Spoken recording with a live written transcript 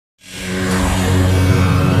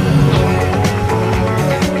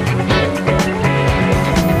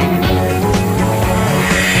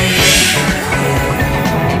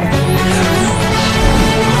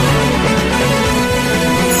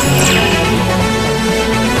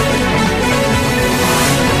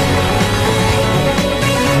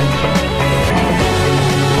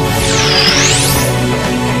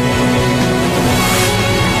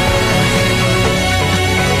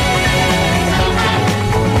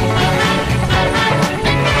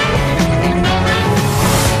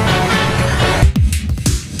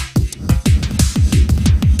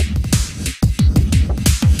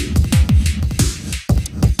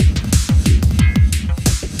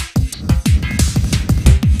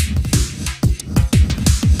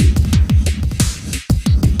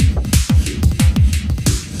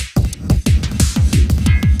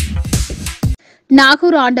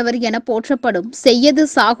நாகூர் ஆண்டவர் என போற்றப்படும் செய்யது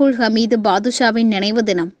சாகுல் ஹமீது பாதுஷாவின் நினைவு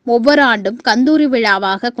தினம் ஒவ்வொரு ஆண்டும் கந்தூரி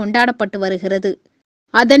விழாவாக கொண்டாடப்பட்டு வருகிறது.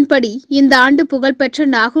 அதன்படி இந்த ஆண்டு புகழ்பெற்ற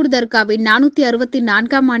நாகூர் தர்காவின்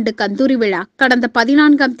 464ஆம் ஆண்டு கந்தூரி விழா கடந்த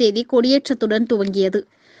 14ஆம் தேதி கொடியேற்றத்துடன் துவங்கியது.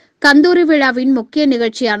 கந்தூரி விழாவின் முக்கிய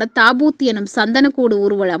நிகழ்ச்சியான தாபூத் எனும் சந்தனக்கூடு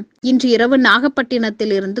ஊர்வலம் இன்று இரவு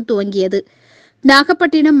நாகப்பட்டினத்தில் இருந்து துவங்கியது.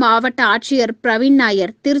 நாகப்பட்டினம் மாவட்ட ஆட்சியர் பிரவீன்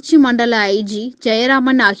நாயர், திருச்சி மண்டல ஐஜி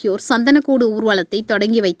ஜெயராமன் ஆகியோர் சந்தனக்கூடு ஊர்வலத்தை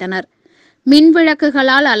தொடங்கி வைத்தனர். மின்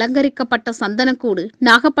விளக்குகளால் அலங்கரிக்கப்பட்ட சந்தனக்கூடு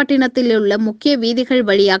நாகப்பட்டினத்தில் உள்ள முக்கிய வீதிகள்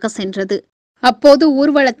வழியாக சென்றது. அப்போது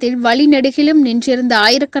ஊர்வலத்தில் வழிநெடுகிலும் நின்றிருந்த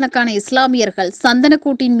ஆயிரக்கணக்கான இஸ்லாமியர்கள்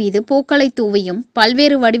சந்தனக்கூட்டின் மீது பூக்களை தூவியும்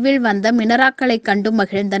பல்வேறு வடிவில் வந்த மினராக்களை கண்டும்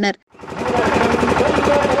மகிழ்ந்தனர்.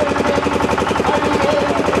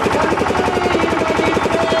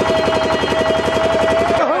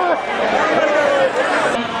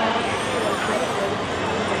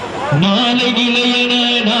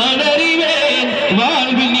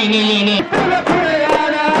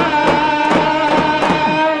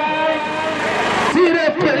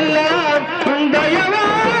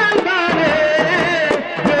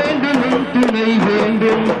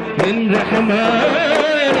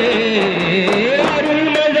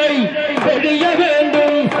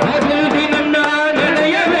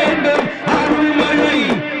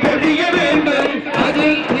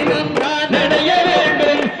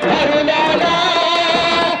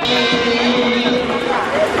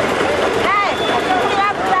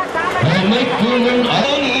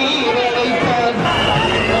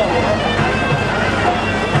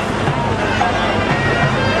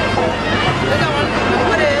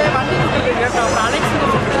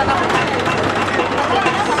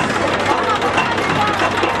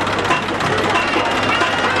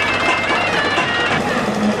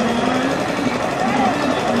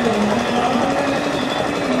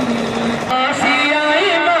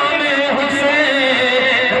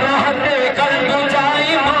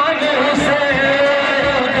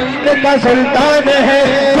 का सुल्तान है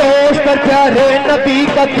दोस्त पर प्यारे नबी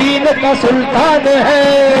का दीन का सुल्तान है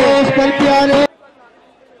दोस्त पर प्यारे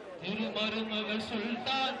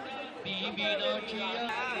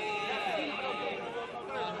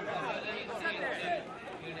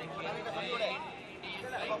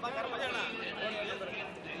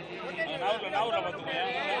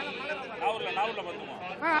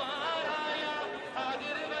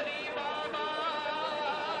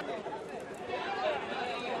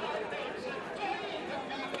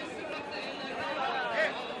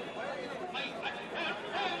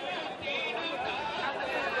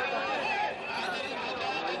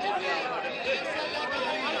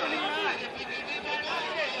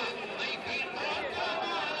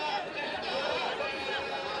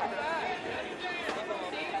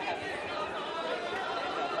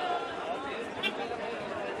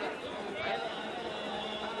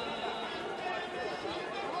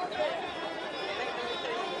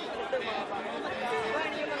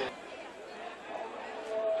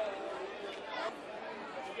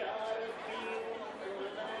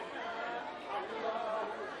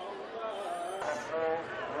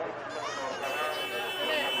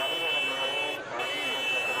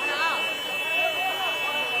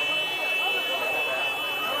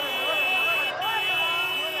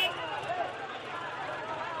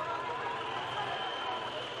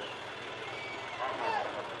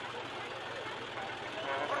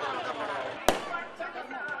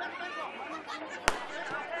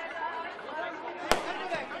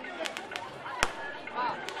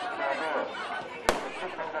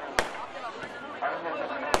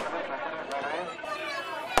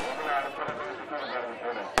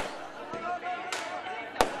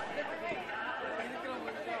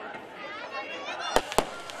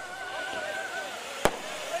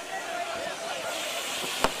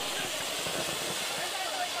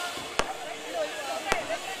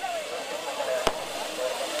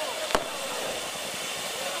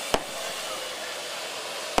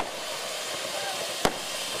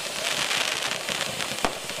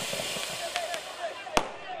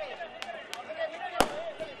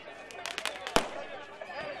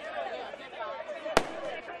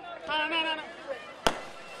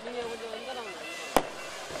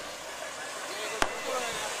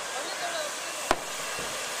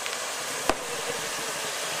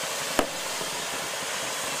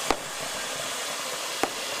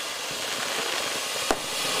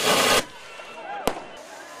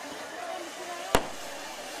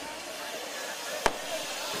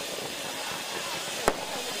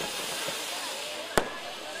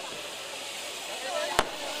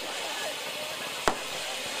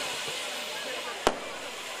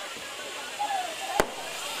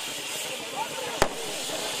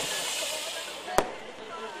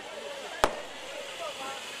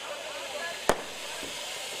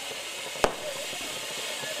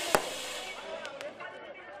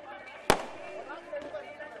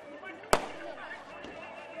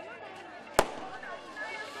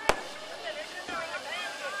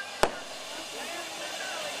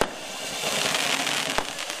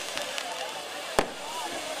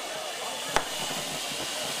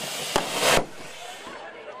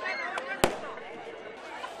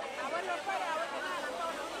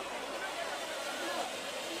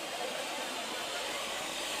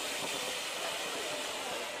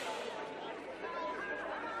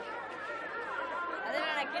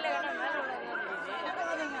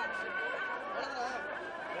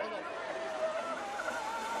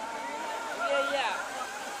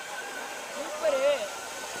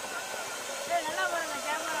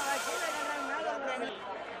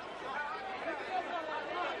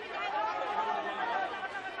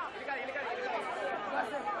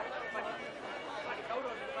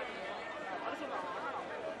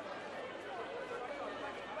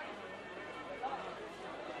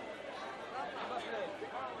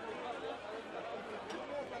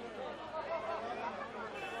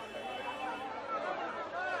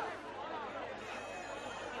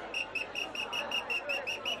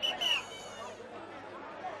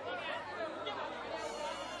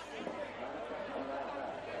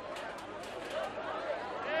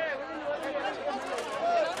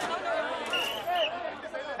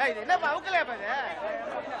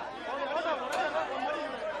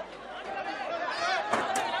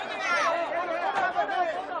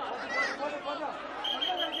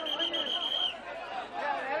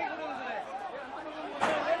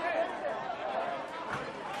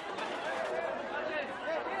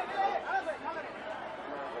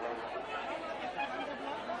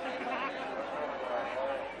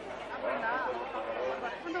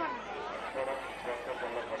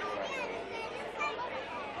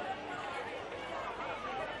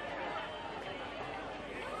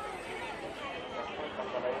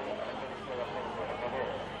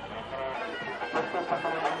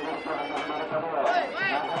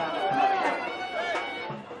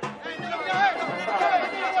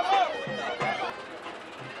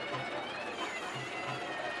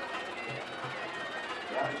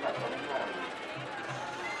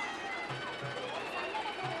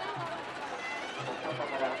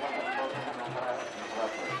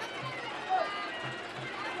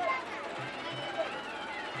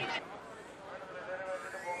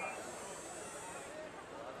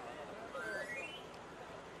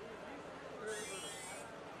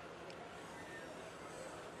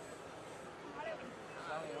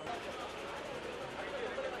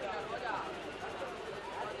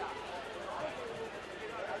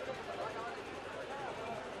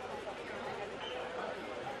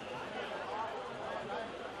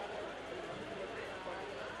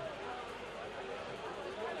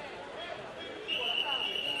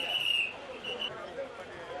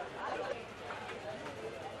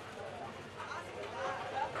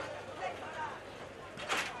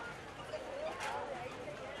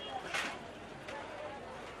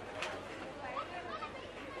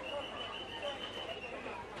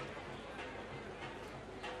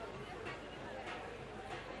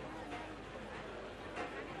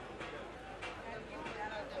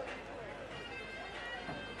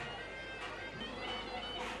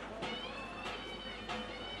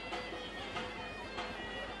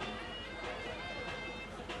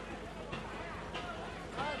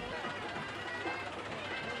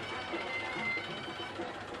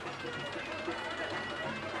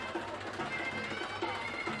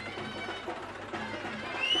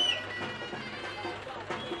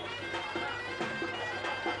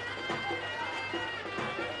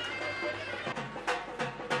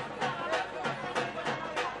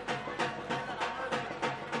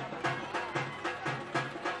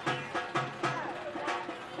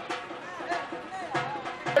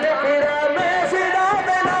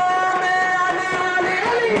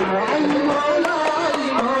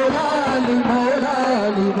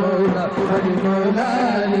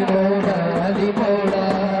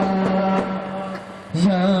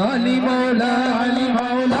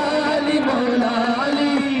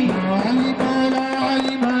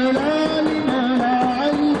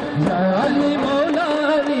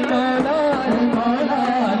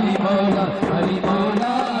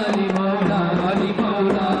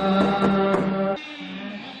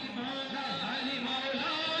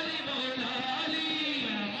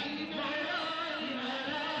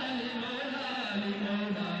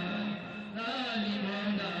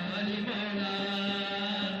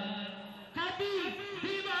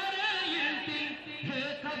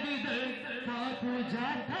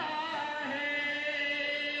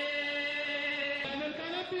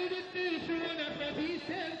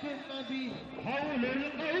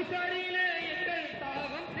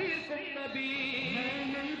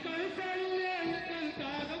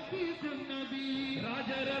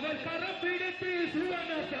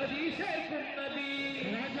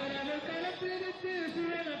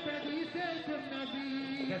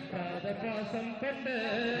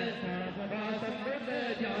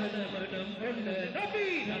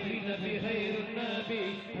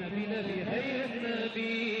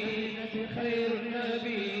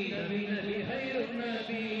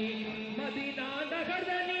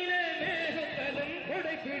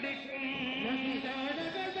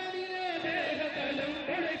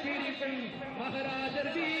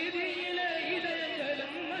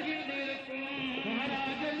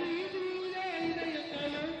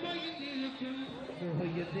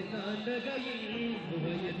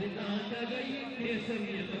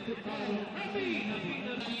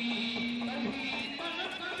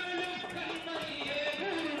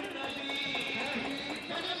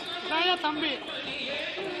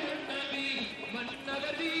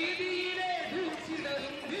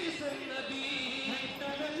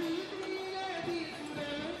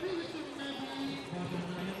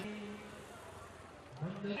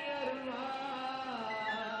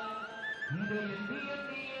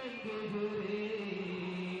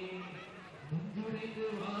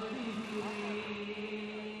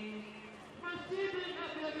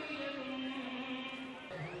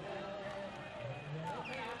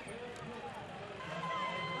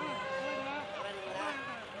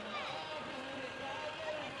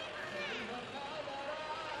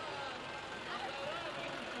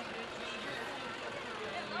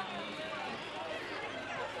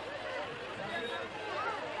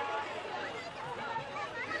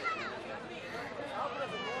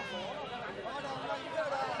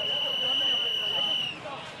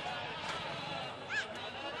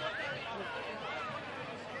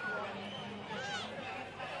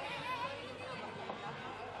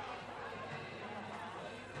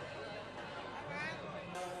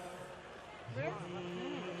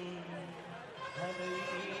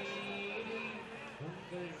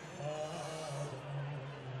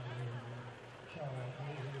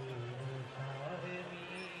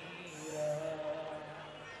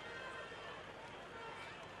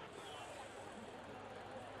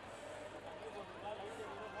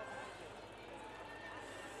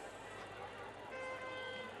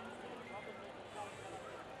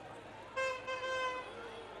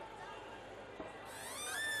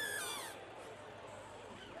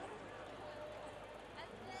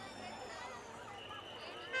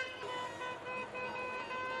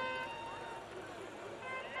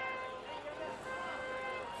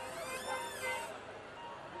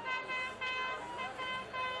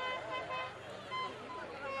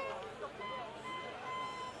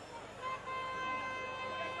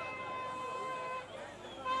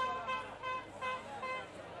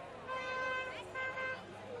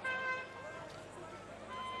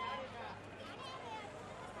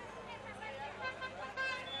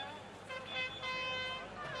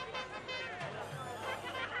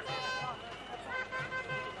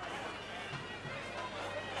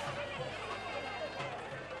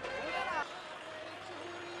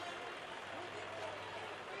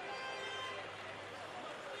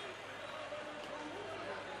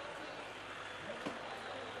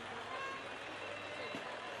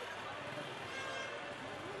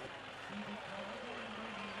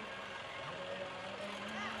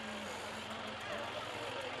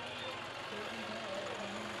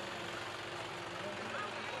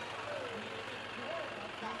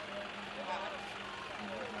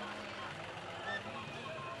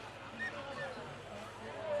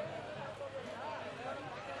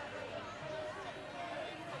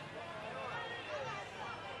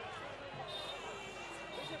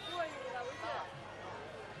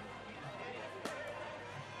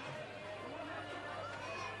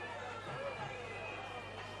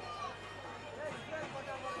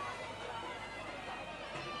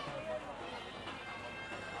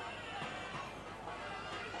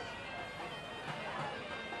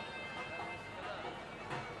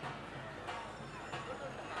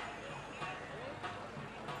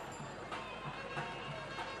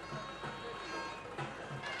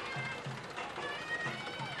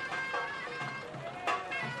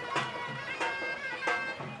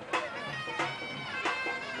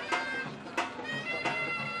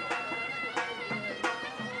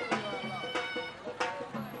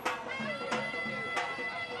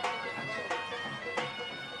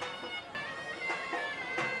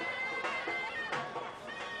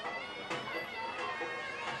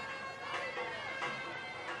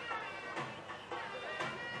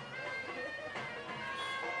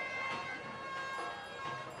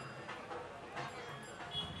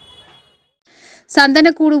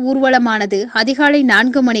சந்தனக்கூடு ஊர்வலமானது அதிகாலை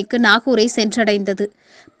 4 மணிக்கு நாகூரை சென்றடைந்தது.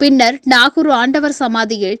 பின்னர் நாகூர் ஆண்டவர்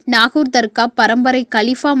சமாதியில் நாகூர் தர்கா பரம்பரை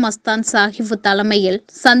கலிஃபா மஸ்தான் சாஹிப் தலைமையில்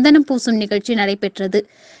சந்தனம் பூசும் நிகழ்ச்சி நடைபெற்றது.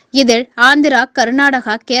 இதில் ஆந்திரா,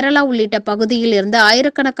 கர்நாடகா, கேரளா உள்ளிட்ட பகுதியில் இருந்து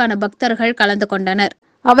ஆயிரக்கணக்கான பக்தர்கள் கலந்து கொண்டனர்.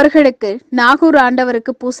 அவர்களுக்கு நாகூர்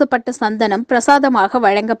ஆண்டவருக்கு பூசப்பட்ட சந்தனம் பிரசாதமாக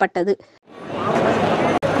வழங்கப்பட்டது.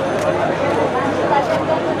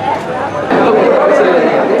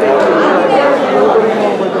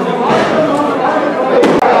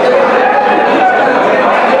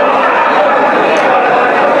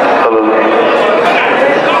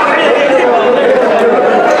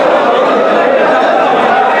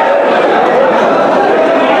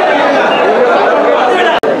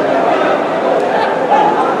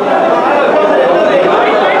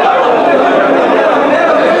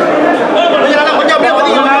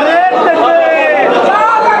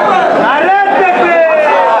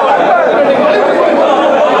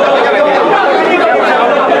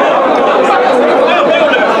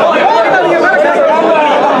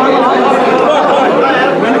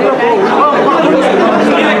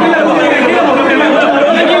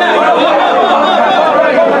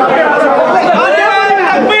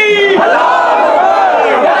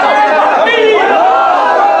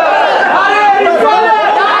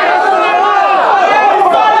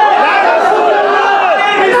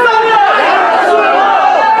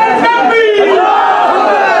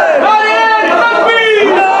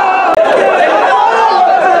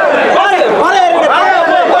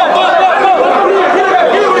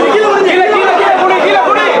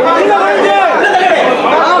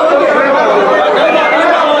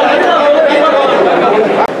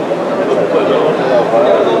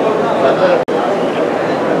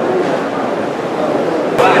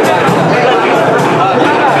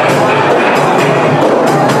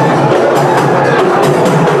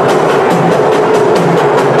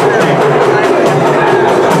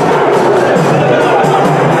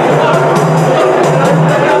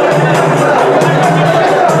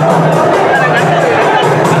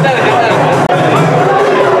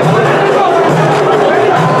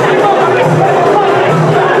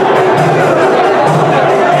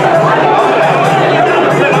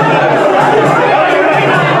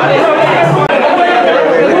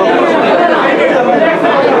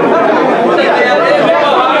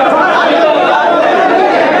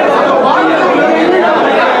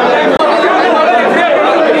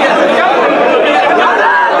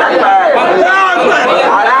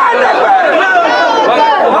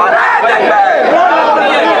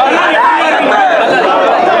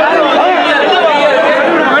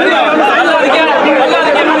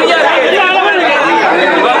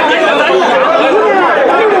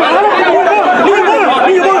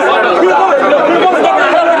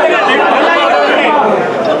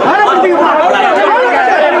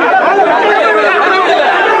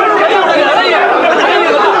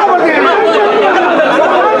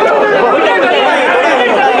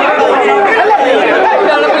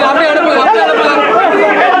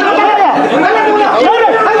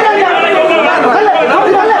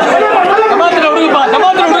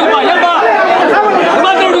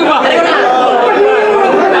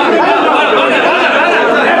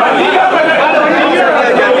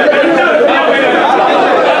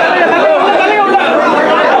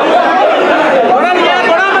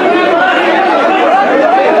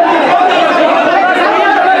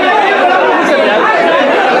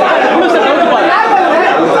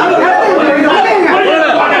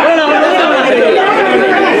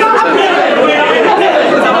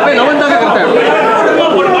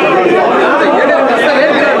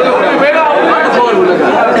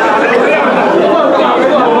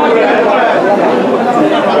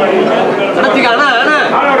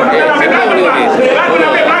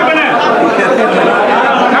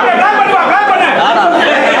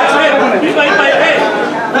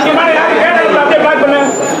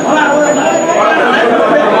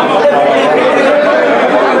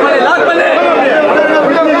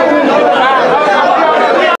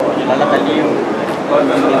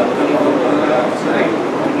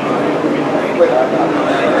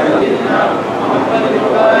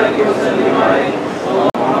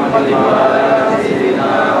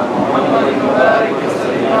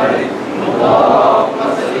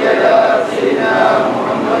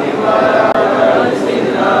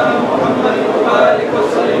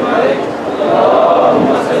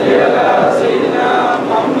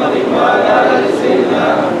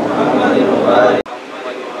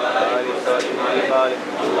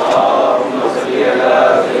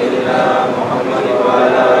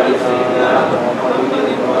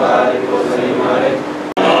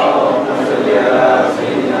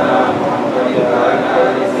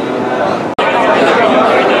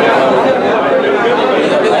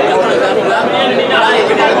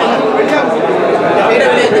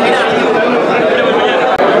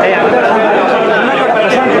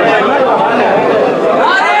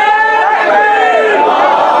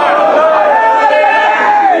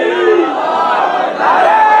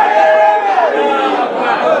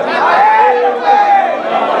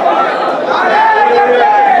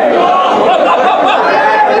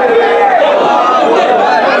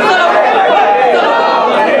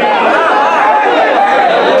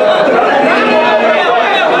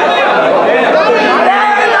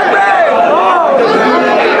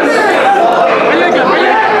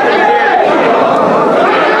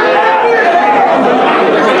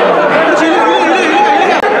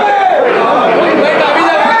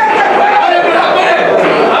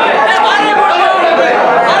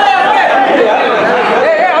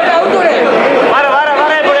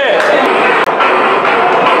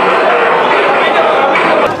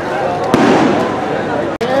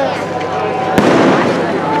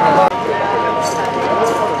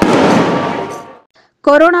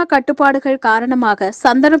 கட்டுப்பாடுகள் காரணமாக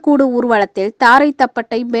சந்தனக்கூடு ஊர்வலத்தில் தாரை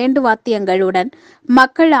தப்பட்டை பேண்டு வாத்தியங்களுடன்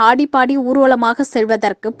மக்கள் ஆடிப்பாடி ஊர்வலமாக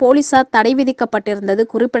செல்வதற்கு போலீசார் தடை விதிக்கப்பட்டிருந்தது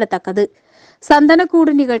குறிப்பிடத்தக்கது.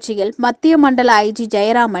 சந்தனக்கூடு நிகழ்ச்சியில் மத்திய மண்டல ஐஜி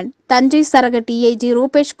ஜெயராமன், தஞ்சை சரக டிஐஜி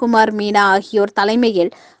ரூபேஷ் குமார் மீனா ஆகியோர்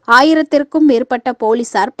தலைமையில் 1000க்கும் மேற்பட்ட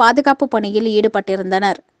போலீசார் பாதுகாப்பு பணியில்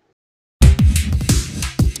ஈடுபட்டிருந்தனர்.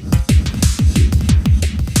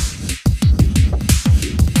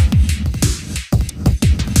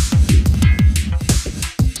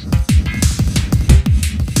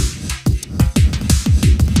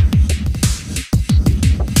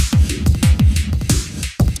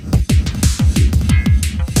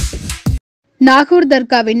 நாகூர்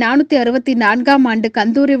தர்காவின் 464ஆம் ஆண்டு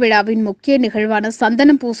கந்தூரி விழாவின் முக்கிய நிகழ்வான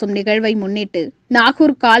சந்தனம் பூசும் நிகழ்வை முன்னிட்டு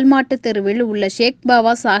நாகூர் கால்மாட்டு தெருவில் உள்ள ஷேக்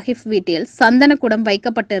பாபா சாஹிப் வீட்டில் சந்தனக்குடம்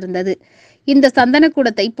வைக்கப்பட்டிருந்தது. இந்த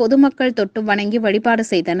சந்தனக்குடத்தை பொதுமக்கள் தொட்டு வணங்கி வழிபாடு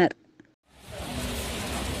செய்தனர்.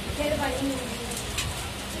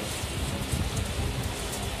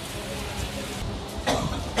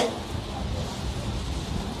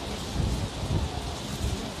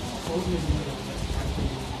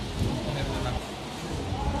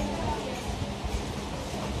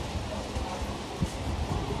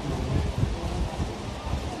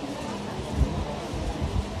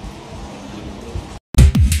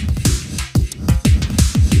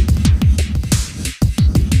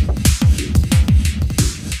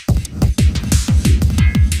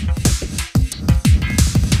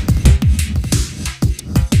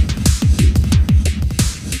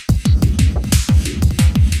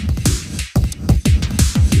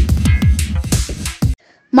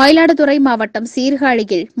 மயிலாடுதுறை மாவட்டம்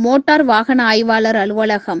சீர்காழியில் மோட்டார் வாகன ஆய்வாளர்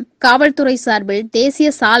அலுவலகம் காவல்துறை சார்பில் தேசிய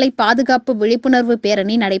சாலை பாதுகாப்பு விழிப்புணர்வு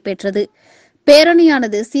பேரணி நடைபெற்றது.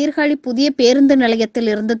 பேரணியானது சீர்காழி புதிய பேருந்து நிலையத்தில்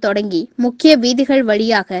இருந்து தொடங்கி முக்கிய வீதிகள்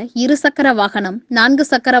வழியாக 2 சக்கர வாகனம், 4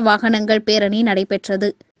 சக்கர வாகனங்கள் பேரணி நடைபெற்றது.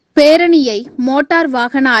 பேரணியை மோட்டார்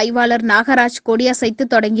வாகன ஆய்வாளர் நாகராஜ் கொடியசைத்து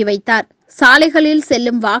தொடங்கி வைத்தார். சாலைகளில்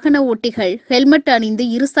செல்லும் வாகன ஓட்டிகள் ஹெல்மெட் அணிந்து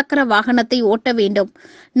 2 சக்கர வாகனத்தை ஓட்ட வேண்டும்.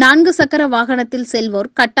 4 சக்கர வாகனத்தில் செல்வோர்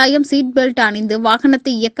கட்டாயம் சீட் பெல்ட் அணிந்து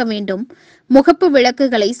வாகனத்தை இயக்க வேண்டும். முகப்பு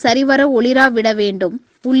விளக்குகளை சரிவர ஒளிரா விட வேண்டும்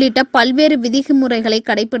உள்ளிட்ட பல்வேறு விதிமுறைகளை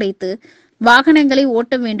கடைபிடித்து வாகனங்களை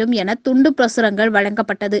ஓட்ட வேண்டும் என துண்டு பிரசுரங்கள்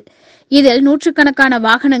வழங்கப்பட்டது. இதில் நூற்றுக்கணக்கான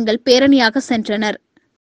வாகனங்கள் பேரணியாக சென்றனர்.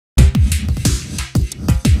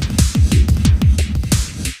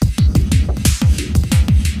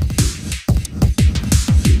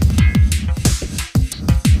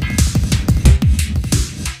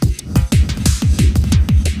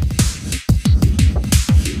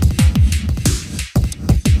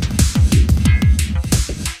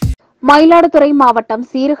 மயிலாடுதுறை மாவட்டம்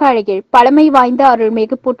சீர்காழியில் பழமை வாய்ந்த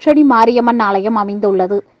அருள்மிகு புற்றடி மாரியம்மன் ஆலயம்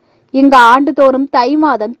அமைந்துள்ளது. இங்கு ஆண்டுதோறும் தை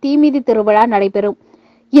மாதம் தீமிதி திருவிழா நடைபெறும்.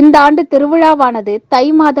 இந்த ஆண்டு திருவிழாவானது தை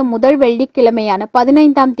மாதம் முதல் வெள்ளிக்கிழமையான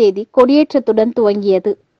 15ஆம் தேதி கொடியேற்றத்துடன்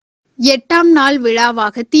துவங்கியது. 8ஆம் நாள்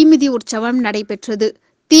விழாவாக தீமிதி உற்சவம் நடைபெற்றது.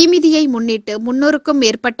 தீமிதியை முன்னிட்டு 300க்கும்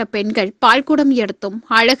மேற்பட்ட பெண்கள் பால்குடம் எடுத்தும்,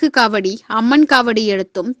 அழகு காவடி, அம்மன் காவடி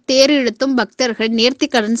எடுத்தும், தேர் இழுத்தும் பக்தர்கள்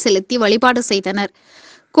நேர்த்திக்கடன் செலுத்தி வழிபாடு செய்தனர்.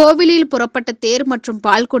 கோவிலில் புறப்பட்ட தேர் மற்றும்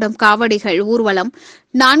பால்குடம் காவடிகள் ஊர்வலம்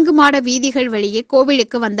 4 மாட வீதிகள் வழியே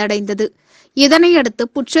கோவிலுக்கு வந்தடைந்தது. இதனையடுத்து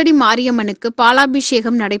புற்றடி மாரியம்மனுக்கு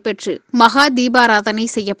பாலாபிஷேகம் நடைபெற்று மகா தீபாராதனை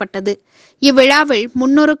செய்யப்பட்டது. இவ்விழாவில்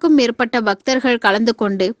 300க்கும் மேற்பட்ட பக்தர்கள் கலந்து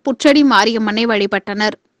கொண்டு புற்றடி மாரியம்மனை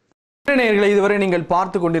வழிபட்டனர். நேயர்களே, இதுவரை நீங்கள்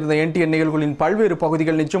பார்த்து கொண்டிருந்த NTN நிகழ்வுகளின் பல்வேறு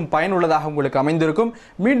பகுதிகள் நிச்சயம் பயனுள்ளதாக உங்களுக்கு அமைந்திருக்கும்.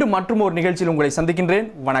 மீண்டும் மற்றும் ஒரு நிகழ்ச்சியில் உங்களை சந்திக்கின்றேன்.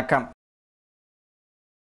 வணக்கம்.